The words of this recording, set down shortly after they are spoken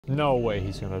No way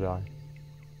he's gonna die.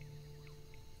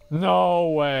 No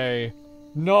way.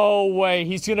 No way.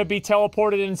 He's gonna be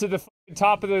teleported into the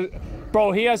top of the...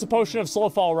 Bro, he has a potion of slow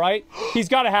fall, right? He's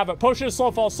gotta have it. Potion of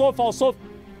slow fall, slow fall, slow...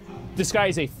 This guy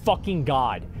is a fucking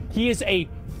god. He is a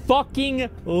fucking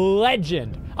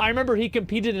legend. I remember he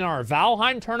competed in our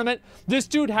Valheim tournament. This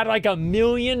dude had like 1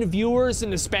 million viewers in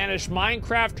the Spanish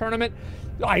Minecraft tournament.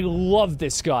 I love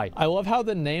this guy. I love how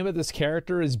the name of this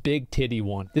character is Big Titty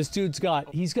One. This dude's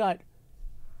he's got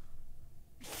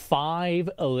 5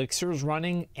 elixirs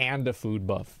running and a food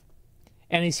buff.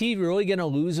 And is he really gonna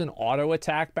lose an auto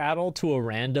attack battle to a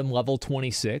random level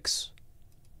 26?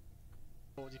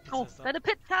 Oh, seine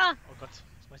Pizza! Oh Gott, was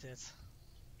macht er jetzt?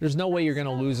 There's no way you're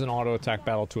gonna lose an auto attack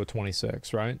battle to a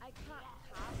 26, right?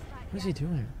 What is he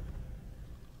doing?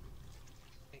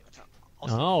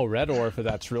 Oh, red orb,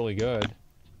 that's really good.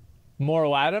 More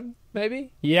Latin,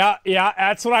 maybe? Yeah,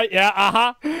 that's what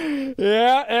yeah,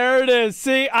 Yeah, there it is.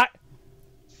 See,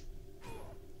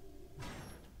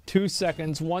 2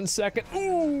 seconds, 1 second.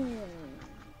 Ooh!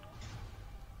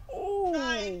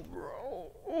 Ooh,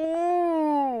 bro.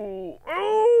 Ooh!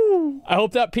 Ooh! I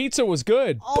hope that pizza was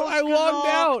good, but I logged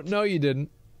out. No, you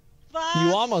didn't.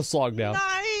 You almost logged out.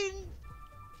 Nein!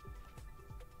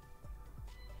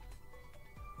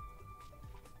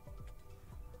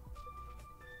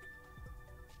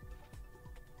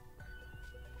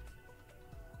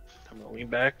 I'm gonna lean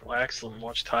back, relax, and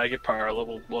watch Ty get power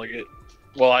level.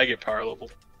 I get power level.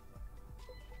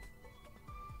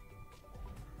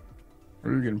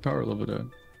 Where are you getting power level at?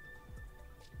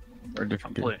 Or a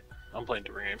different game? I'm playing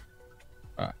different game.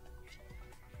 Ah.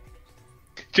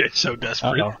 Get so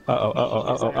desperate.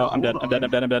 I'm dead.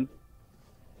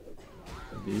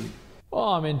 Well,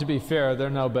 I mean, to be fair, they're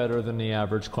no better than the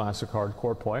average classic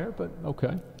hardcore player, but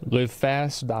okay. Live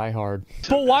fast, die hard.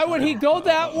 But why would he go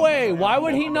that way? Why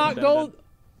would he not go...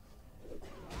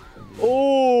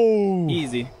 Oh!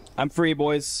 Easy. I'm free,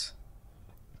 boys.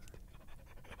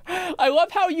 I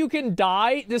love how you can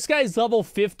die. This guy's level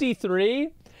 53,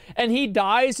 and he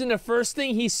dies, and the first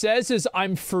thing he says is,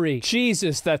 I'm free.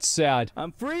 Jesus, that's sad.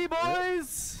 I'm free,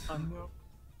 boys!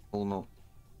 Oh no.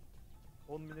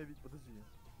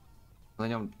 На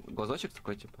нем глазочек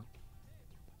такой, типа.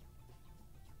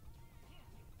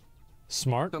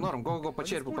 Smart. Норм, go, по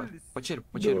черепу.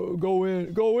 Go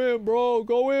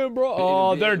in, bro.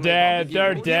 Oh, they're dead.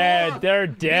 They're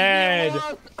dead.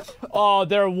 Oh,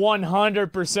 they're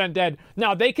 100% dead.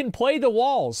 Now, they can play the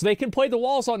walls. They can play the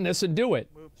walls on this and do it.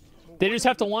 They just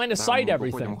have to line of sight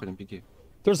everything.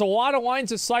 There's a lot of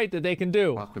lines of sight that they can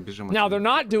do. Now, they're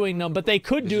not doing them, but they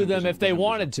could do them if they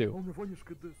wanted to.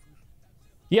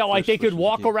 Yeah, like they could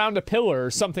walk around a pillar or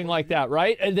something like that,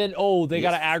 right? And then, oh, they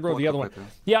gotta aggro the other one.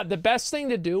 Yeah, the best thing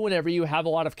to do whenever you have a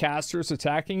lot of casters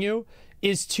attacking you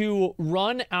is to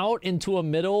run out into the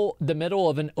middle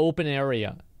of an open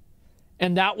area.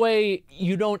 And that way,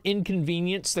 you don't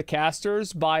inconvenience the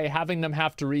casters by having them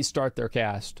have to restart their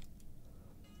cast.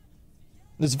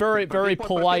 There's very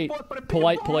polite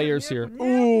players here.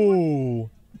 Ooh,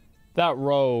 that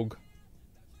rogue.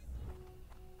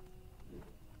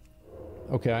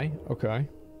 Okay.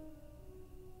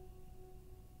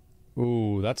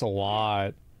 Ooh, that's a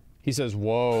lot. He says,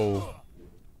 whoa.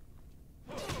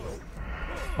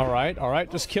 All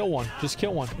right, just kill one.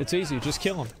 It's easy, just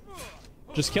kill him.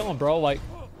 Just kill him, bro, like...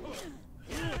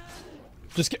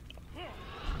 Just get...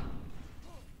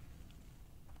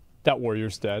 That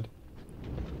warrior's dead.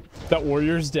 That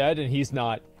warrior's dead, and he's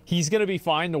not. He's gonna be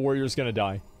fine, the warrior's gonna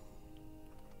die.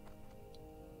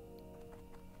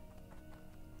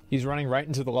 He's running right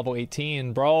into the level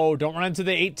 18. Bro, don't run into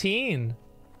the 18.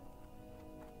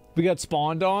 We got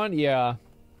spawned on? Yeah.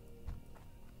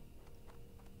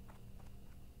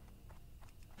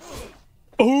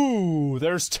 Ooh,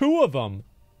 there's 2 of them.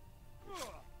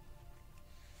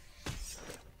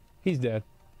 He's dead.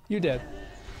 You're dead.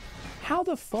 How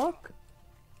the fuck?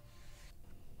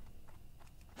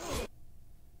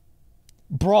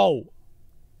 Bro.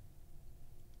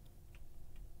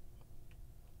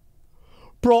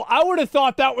 Bro, I would have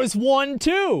thought that was 1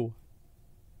 too.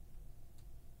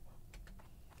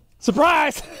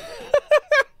 Surprise!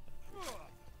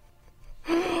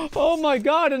 Oh my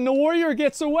god, and the warrior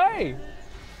gets away.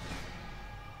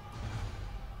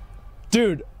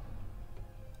 Dude.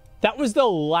 That was the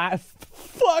last...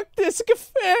 Fuck this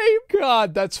cafe!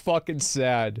 God, that's fucking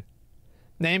sad.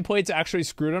 Nameplates actually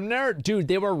screwed him there? Dude,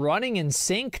 they were running in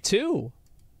sync too.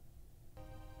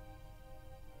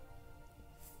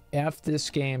 F this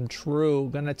game, true.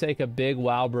 Gonna take a big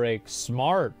WoW break.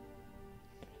 Smart.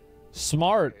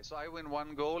 Smart. Okay, so I win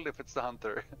 1 gold if it's the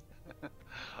hunter.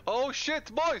 Oh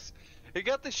shit, boys! He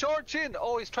got the charge in.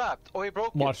 Oh, he's trapped. Oh, he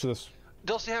broke Watch it. this.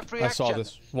 Does he have free I action? saw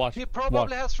this. Watch. He probably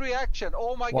Watch. has free action.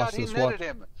 Oh my Watch god, he this, netted watch.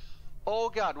 him. Oh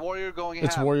god, warrior going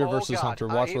It's ham. warrior Oh versus god. hunter.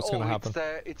 Watch what's gonna happen.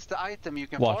 It's the item you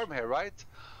can Watch. farm here, right?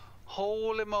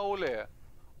 Holy moly.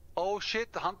 Oh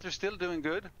shit, the hunter's still doing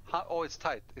good. Oh, it's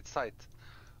tight. It's tight.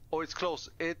 Oh, it's close.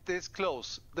 It is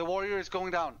close. The warrior is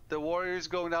going down. The warrior is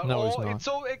going down. No, oh, he's not. it's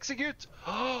so execute.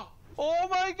 Oh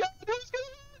my god, who's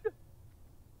gonna win?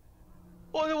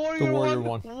 Oh, the warrior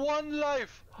won. One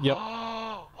life. Yep.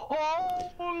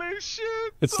 Holy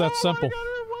shit. It's that simple. My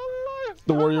god, one life.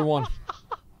 The warrior won.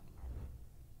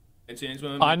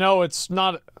 I know it's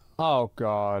not. Oh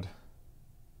god.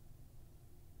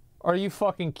 Are you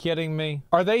fucking kidding me?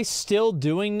 Are they still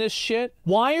doing this shit?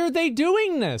 Why are they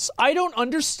doing this? I don't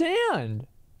understand.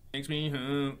 Makes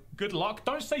me good luck.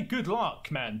 Don't say good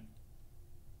luck, man.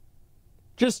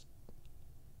 Just.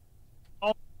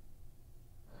 Oh.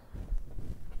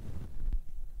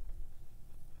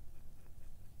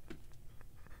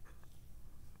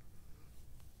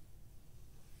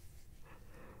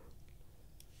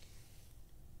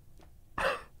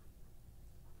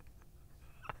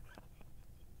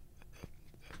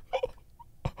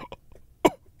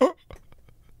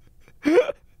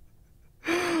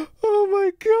 Oh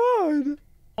my god.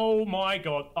 Oh my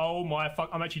god. Oh my fuck.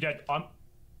 I'm actually dead.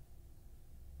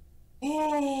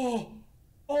 Oh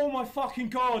my fucking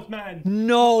god, man.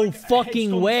 No Like, fucking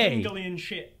head's gone way. tingly and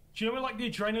shit. Do you know when like the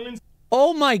adrenaline's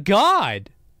Oh my god.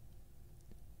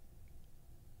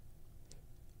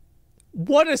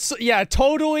 What a yeah,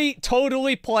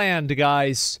 totally planned,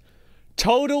 guys.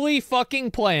 Totally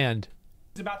fucking planned.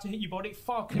 about to hit your body?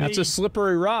 Fuck That's me. a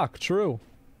slippery rock, true.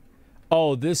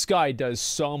 Oh, this guy does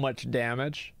so much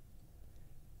damage.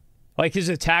 Like, his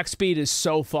attack speed is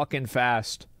so fucking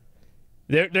fast.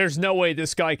 There's no way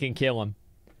this guy can kill him.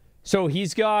 So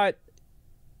he's got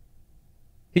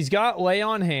lay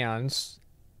on hands,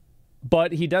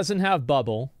 but he doesn't have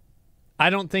bubble. I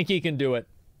don't think he can do it.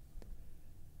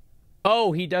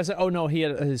 Oh, he doesn't. Oh no, he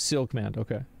had his seal command.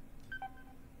 Okay.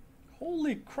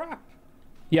 Holy crap.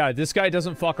 Yeah, this guy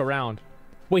doesn't fuck around.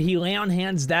 Wait, he lay on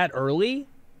hands that early?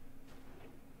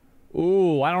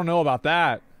 Ooh, I don't know about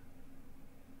that.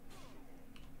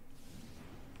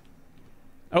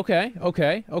 Okay,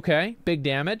 okay, okay. Big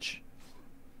damage.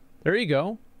 There you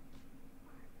go.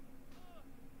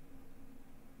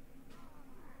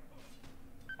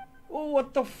 Oh,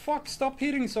 what the fuck? Stop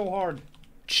hitting so hard.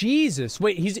 Jesus.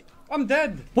 Wait, he's... I'm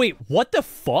dead. Wait, what the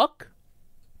fuck?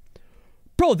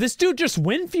 Bro, this dude just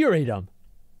wind furied him.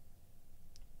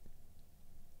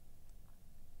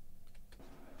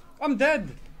 I'm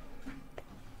dead.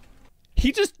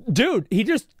 He just... Dude, he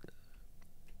just...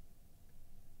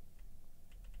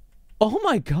 Oh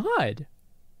my god.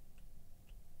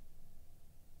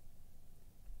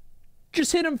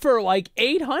 Just hit him for like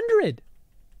 800.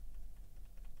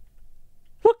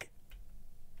 Look.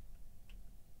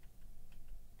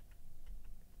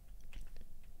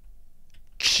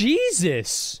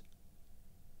 Jesus.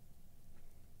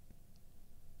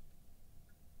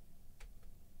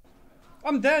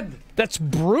 I'm dead. That's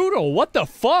brutal. What the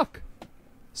fuck?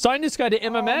 Sign this guy to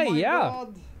MMA, Oh my yeah.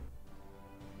 God.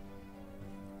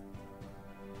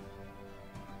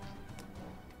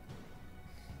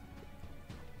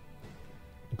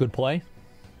 Good play.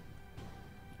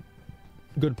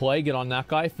 Good play. Get on that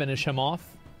guy. Finish him off.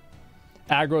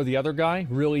 Aggro the other guy.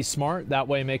 Really smart. That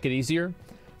way make it easier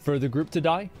for the group to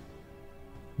die.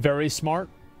 Very smart.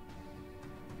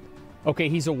 Okay,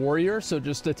 he's a warrior, so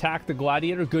just attack the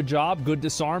gladiator. Good job. Good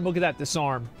disarm. Look at that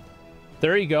disarm.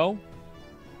 There you go.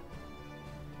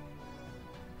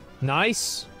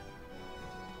 Nice.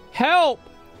 Help!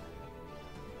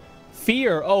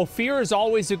 Fear. Oh, fear is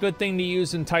always a good thing to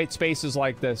use in tight spaces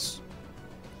like this.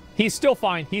 He's still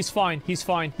fine. He's fine. He's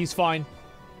fine. He's fine.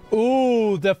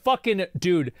 Ooh, the fucking...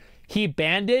 Dude, he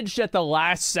bandaged at the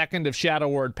last second of Shadow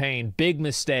Word Pain. Big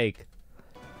mistake.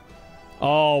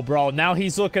 Oh, bro. Now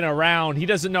he's looking around. He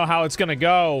doesn't know how it's gonna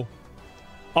go.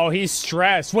 Oh, he's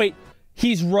stressed. Wait,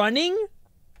 he's running?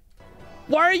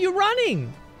 Why are you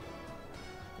running?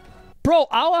 Bro,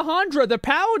 Alejandra, the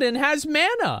paladin, has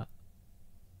mana.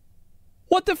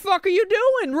 What the fuck are you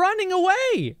doing? Running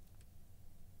away.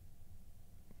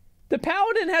 The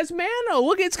paladin has mana.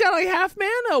 Look, it's got like half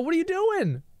mana. What are you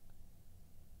doing?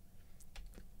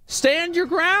 Stand your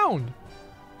ground.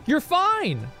 You're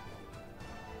fine.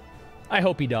 I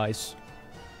hope he dies.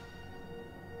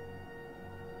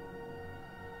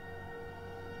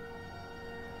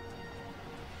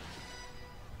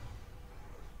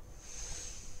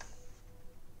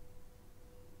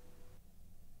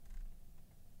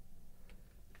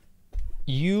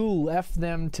 You left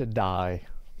them to die.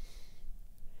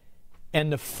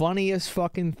 And the funniest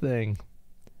fucking thing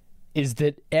is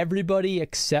that everybody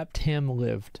except him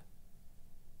lived.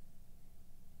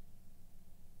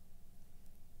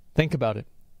 Think about it.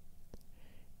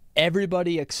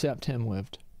 Everybody except him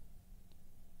lived.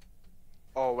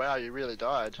 Oh wow, you really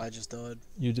died. I just died.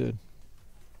 You did.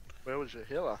 Where was your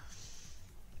healer?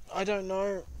 I don't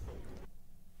know.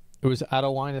 It was out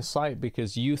of line of sight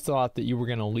because you thought that you were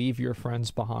going to leave your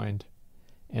friends behind.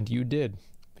 And you did,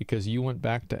 because you went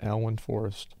back to Elwyn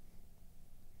Forest.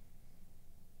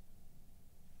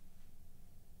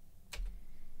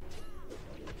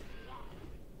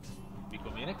 Vi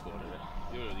conviene correre,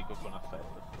 io lo dico con affetto.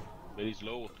 Ve li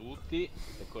slow tutti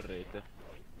e correte.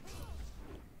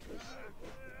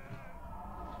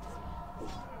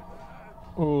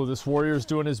 Oh, this warrior's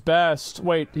doing his best.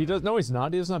 Wait, he does. No, he's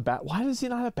not. He doesn't have why does he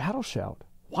not have battle shout?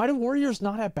 Why do warriors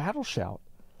not have battle shout?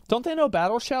 Don't they know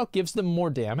battle shout gives them more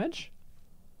damage?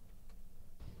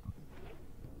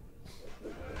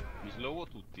 Vi slow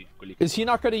tutti. Is he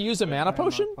not going to use a mana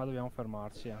potion?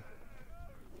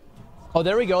 Oh,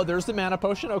 there we go. There's the mana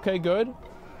potion. Okay, good.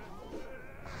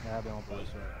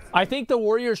 I think the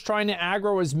warrior's trying to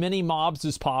aggro as many mobs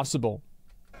as possible.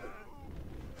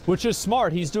 Which is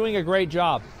smart. He's doing a great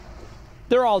job.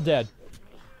 They're all dead.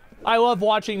 I love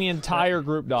watching the entire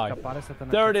group die.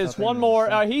 There it is. One more.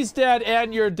 He's dead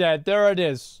and you're dead. There it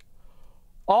is.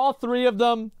 All three of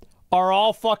them are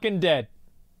all fucking dead.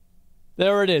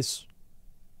 There it is.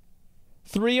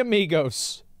 3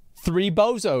 amigos. 3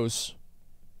 bozos.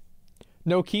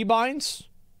 No keybinds?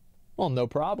 Well, no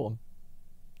problem.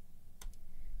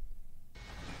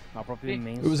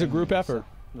 It was a group effort.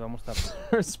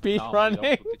 Speed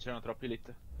running.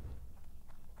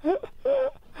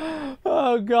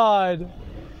 Oh god.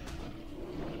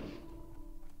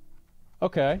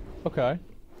 Okay, okay.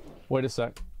 Wait a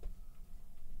sec.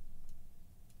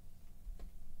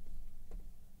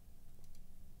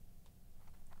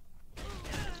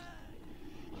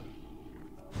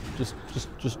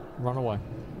 Just run away.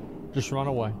 Just run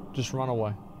away. Just run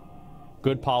away.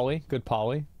 Good poly, good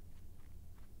poly.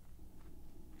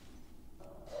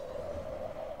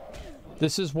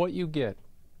 This is what you get.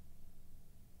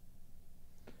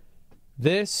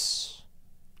 This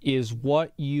is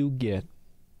what you get.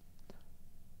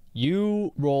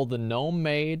 You roll the gnome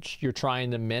mage, you're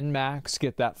trying to min-max,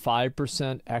 get that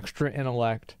 5% extra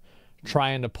intellect,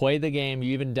 trying to play the game.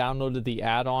 You even downloaded the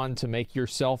add-on to make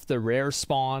yourself the rare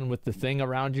spawn with the thing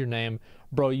around your name.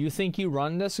 Bro, you think you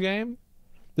run this game?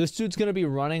 This dude's going to be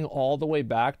running all the way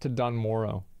back to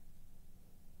Dunmorrow.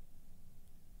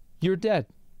 You're dead.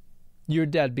 You're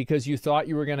dead because you thought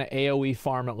you were going to AoE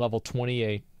farm at level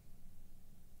 28.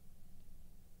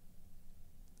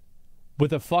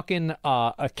 With a fucking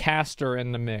a caster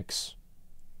in the mix.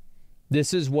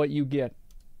 This is what you get.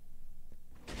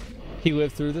 He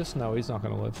lived through this? No, he's not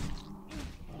going to live.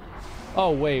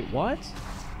 Oh, wait, what?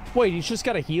 Wait, he's just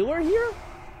got a healer here?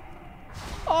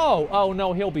 Oh,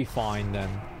 no, he'll be fine then.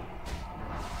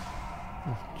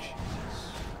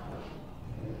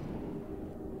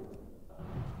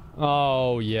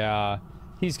 Oh, yeah.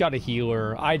 He's got a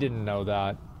healer. I didn't know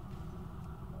that.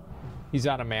 He's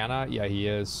out of mana? Yeah, he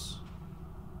is.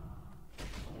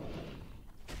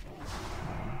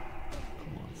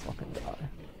 Come on, fucking die.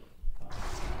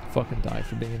 Fucking die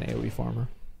for being an AoE farmer.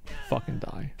 Fucking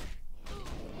die.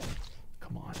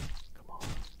 Come on. Come on.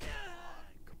 Come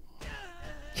on.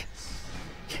 Yes.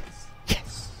 Yes.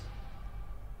 Yes.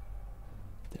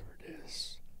 There it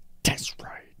is. That's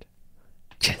right.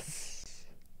 Yes.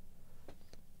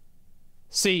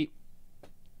 See,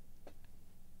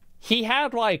 he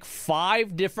had like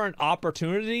 5 different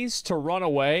opportunities to run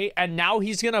away, and now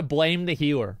he's gonna blame the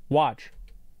healer. Watch.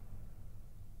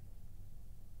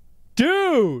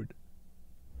 Dude!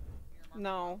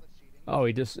 No. Oh,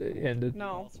 he just ended.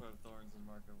 No.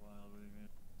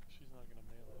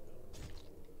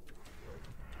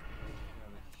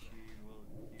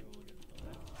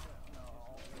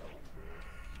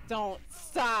 Don't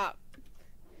stop.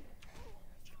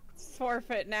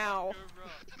 Forfeit now.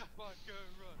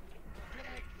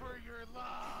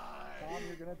 Mom,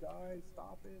 you're gonna die.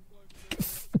 Stop it.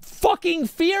 Fucking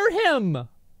fear him!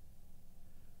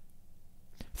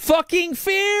 Fucking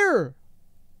fear!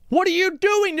 What are you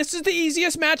doing? This is the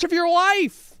easiest match of your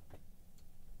life!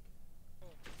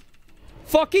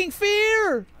 Fucking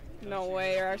fear! No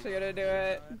way you're actually gonna do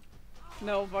it.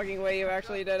 No fucking way you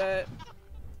actually did it.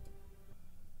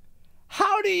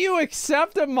 How do you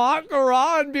accept a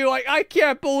Makara and be like, I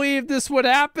can't believe this would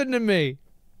happen to me?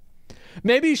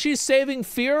 Maybe she's saving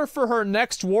fear for her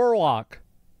next warlock.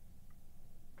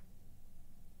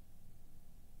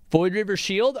 Void Reaver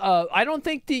shield? I don't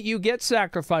think that you get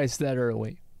sacrificed that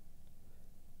early.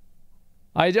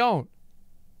 I don't.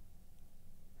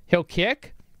 He'll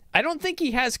kick? I don't think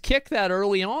he has kick that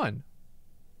early on.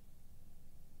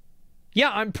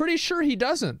 Yeah, I'm pretty sure he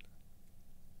doesn't.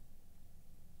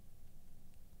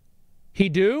 He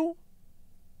do?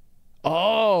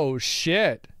 Oh,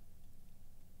 shit.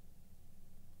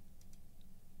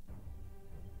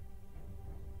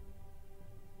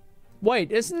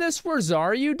 Wait, isn't this where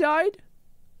Zaryu died?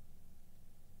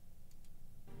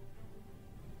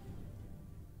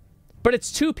 But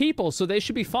it's 2 people, so they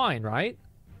should be fine, right?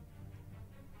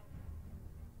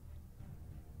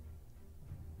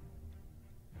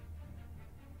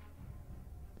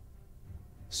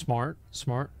 Smart,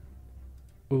 smart.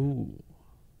 Ooh.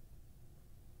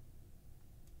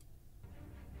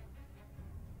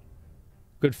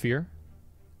 Good fear.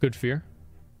 Good fear.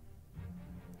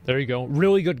 There you go.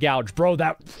 Really good gouge. Bro,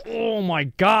 that... Oh my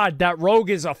god, that rogue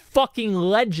is a fucking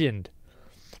legend.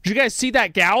 Did you guys see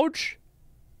that gouge?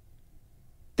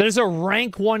 There's a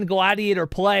rank 1 gladiator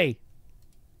play.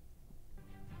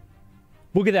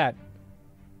 Look at that.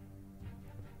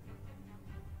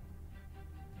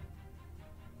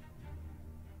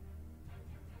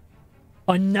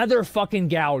 Another fucking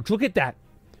gouge. Look at that.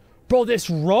 Bro, this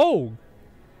rogue.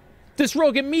 This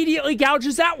rogue immediately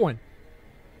gouges that one.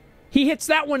 He hits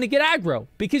that one to get aggro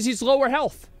because he's lower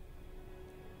health.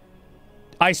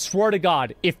 I swear to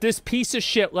God, if this piece of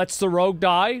shit lets the rogue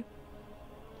die,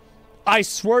 I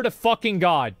swear to fucking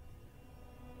God.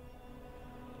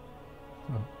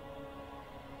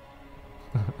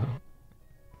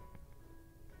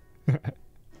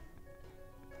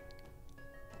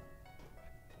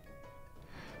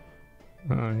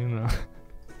 You know.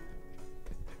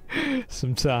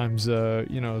 Sometimes,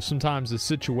 you know, sometimes a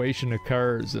situation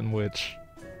occurs in which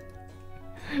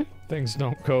things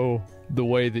don't go the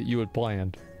way that you had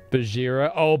planned.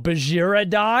 Bajira? Oh, Bajira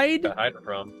died? To hide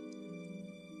from.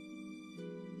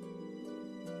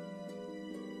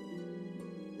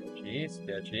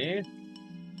 Sketchy.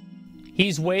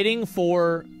 He's waiting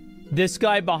for... This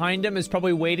guy behind him is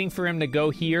probably waiting for him to go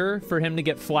here, for him to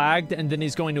get flagged, and then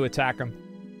he's going to attack him.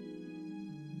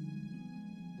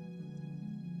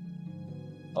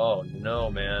 Oh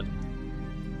no, man.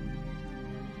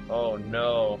 Oh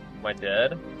no. Am I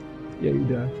dead? Yeah, you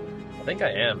dead. I think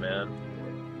I am, man.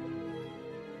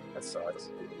 That sucks.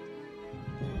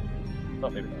 Oh,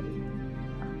 maybe not.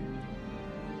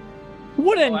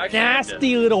 What a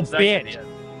nasty little bitch.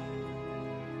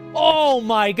 Oh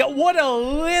my god, what a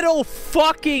little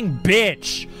fucking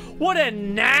bitch. What a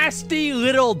nasty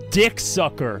little dick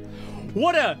sucker.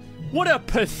 What a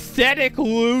pathetic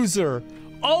loser.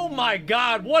 Oh my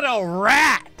god, what a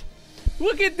rat.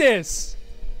 Look at this.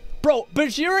 Bro,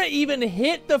 Bajira even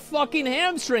hit the fucking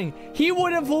hamstring. He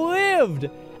would have lived.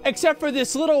 Except for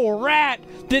this little rat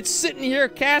that's sitting here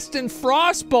casting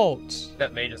frostbolts.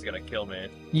 That mage is gonna kill me.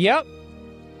 Yep.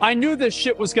 I knew this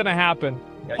shit was gonna happen.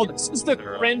 Yeah, oh, this is the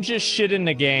cringiest shit in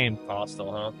the game.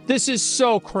 Hostile, huh? This is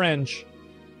so cringe.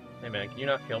 Hey man, can you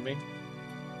not kill me?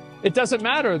 It doesn't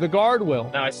matter. The guard will.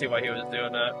 Now I see why he was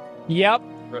doing that. Yep.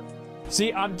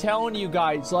 See, I'm telling you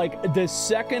guys, like, the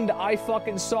second I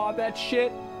fucking saw that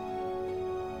shit,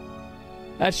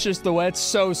 that's just the way. It's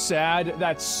so sad.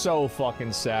 That's so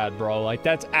fucking sad, bro. Like,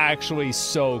 that's actually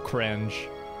so cringe.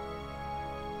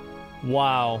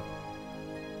 Wow.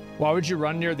 Why would you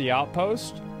run near the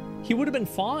outpost? He would have been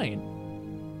fine.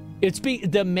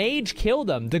 The mage killed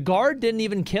him. The guard didn't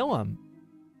even kill him.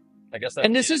 I guess that.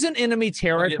 And this isn't enemy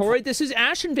territory. This is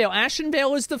Ashenvale.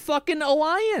 Ashenvale is the fucking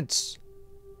alliance.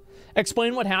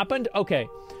 Explain what happened? Okay.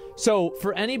 So,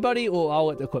 for anybody... Well, I'll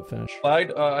let the clip finish. I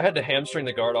had to hamstring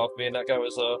the guard off me, and that guy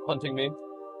was hunting me.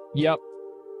 Yep.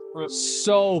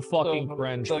 So fucking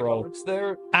cringe, bro.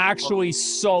 There. Actually,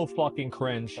 so fucking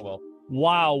cringe. Oh, well.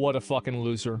 Wow, what a fucking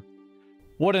loser.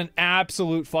 What an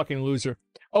absolute fucking loser.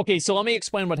 Okay, so let me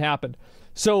explain what happened.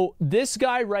 So, this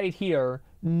guy right here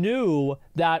knew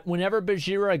that whenever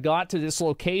Bajira got to this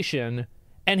location...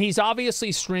 And he's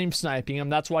obviously stream sniping him.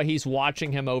 That's why he's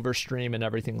watching him over stream and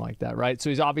everything like that, right? So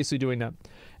he's obviously doing that.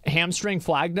 Hamstring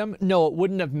flagged him? No, it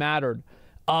wouldn't have mattered.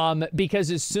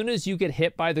 Because as soon as you get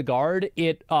hit by the guard,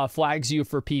 it flags you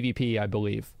for PvP, I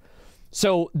believe.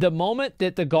 So the moment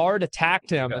that the guard attacked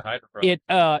him, it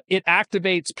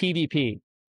activates PvP.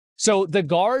 So the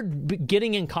guard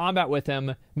getting in combat with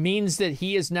him means that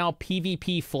he is now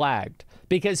PvP flagged.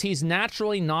 Because he's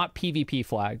naturally not PvP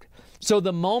flagged. So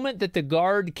the moment that the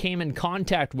guard came in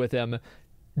contact with him,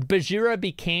 Bajira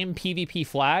became PvP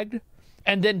flagged.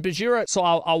 And then Bajira, so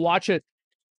I'll watch it.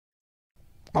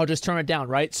 I'll just turn it down,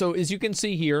 right? So as you can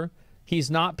see here, He's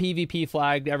not PvP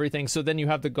flagged, everything. So then you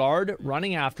have the guard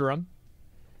running after him.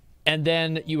 And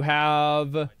then you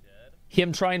have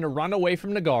him trying to run away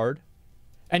from the guard.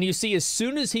 And you see, as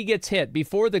soon as he gets hit,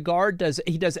 before the guard does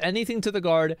anything to the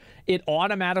guard, it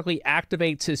automatically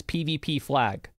activates his PvP flag.